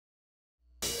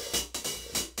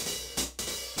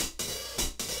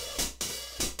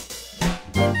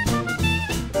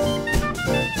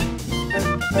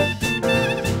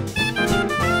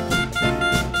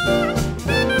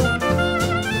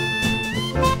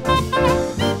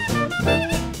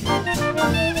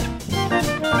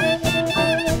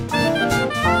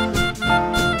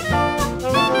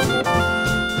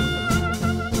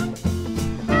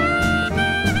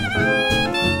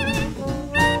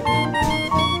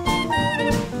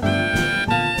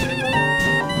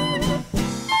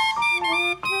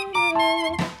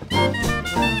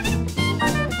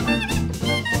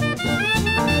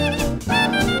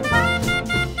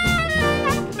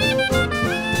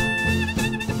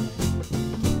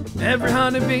Every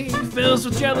honeybee fills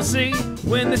with jealousy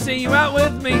when they see you out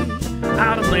with me.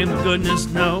 How to blame them, goodness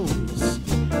knows.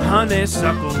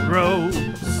 Honeysuckle rose.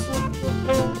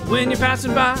 When you're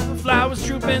passing by, flowers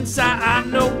droop inside. I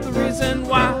know the reason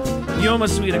why. You're my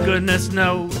sweeter, goodness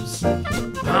knows.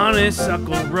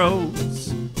 Honeysuckle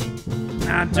rose.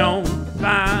 I don't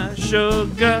buy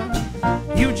sugar.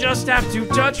 You just have to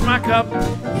touch my cup.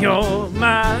 You're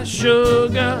my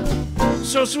sugar.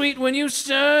 So sweet when you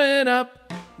stir it up.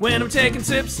 When I'm taking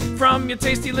sips from your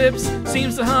tasty lips,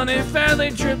 seems the honey fairly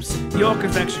drips. Your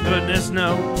confection, goodness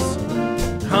knows.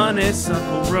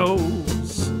 Honeysuckle rose.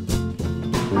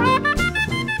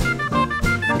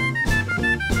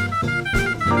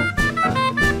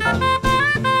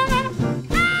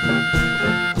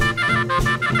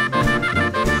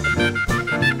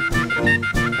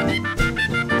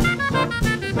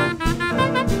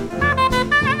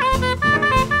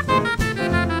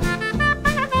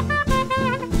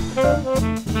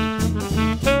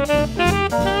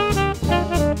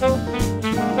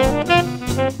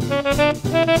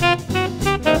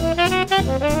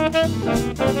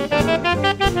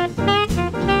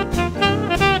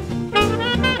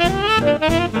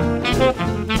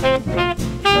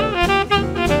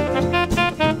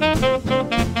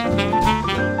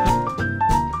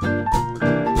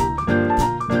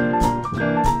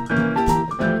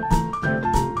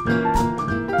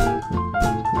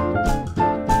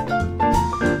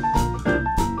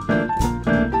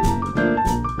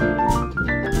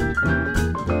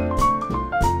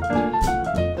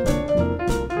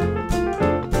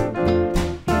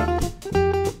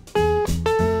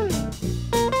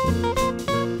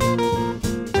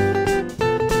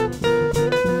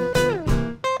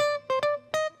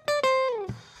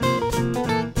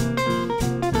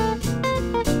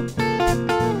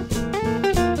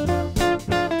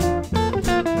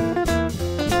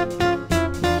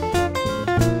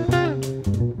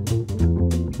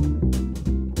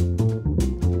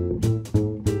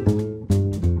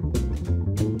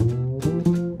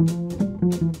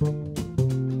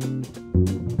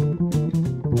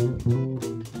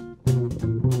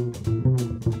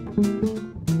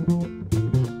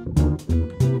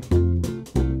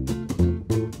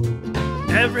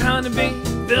 Every honeybee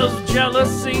fills with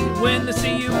jealousy when they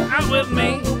see you out with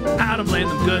me. How to blame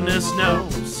them, goodness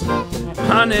knows.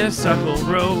 Honeysuckle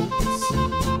rose.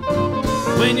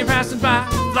 When you're passing by,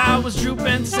 flowers droop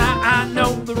inside. I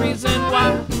know the reason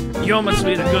why. You're my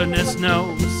sweeter, goodness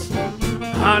knows.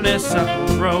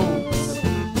 Honeysuckle rose.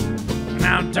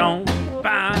 Now don't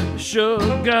buy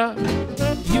sugar.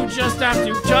 You just have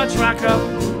to touch my cup.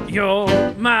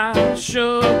 You're my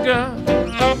sugar.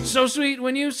 So sweet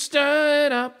when you stir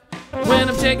it up. When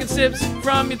I'm taking sips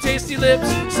from your tasty lips,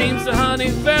 seems the honey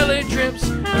fairly drips.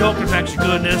 Your confection,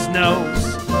 goodness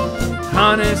knows.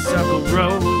 Honeysuckle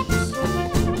rose.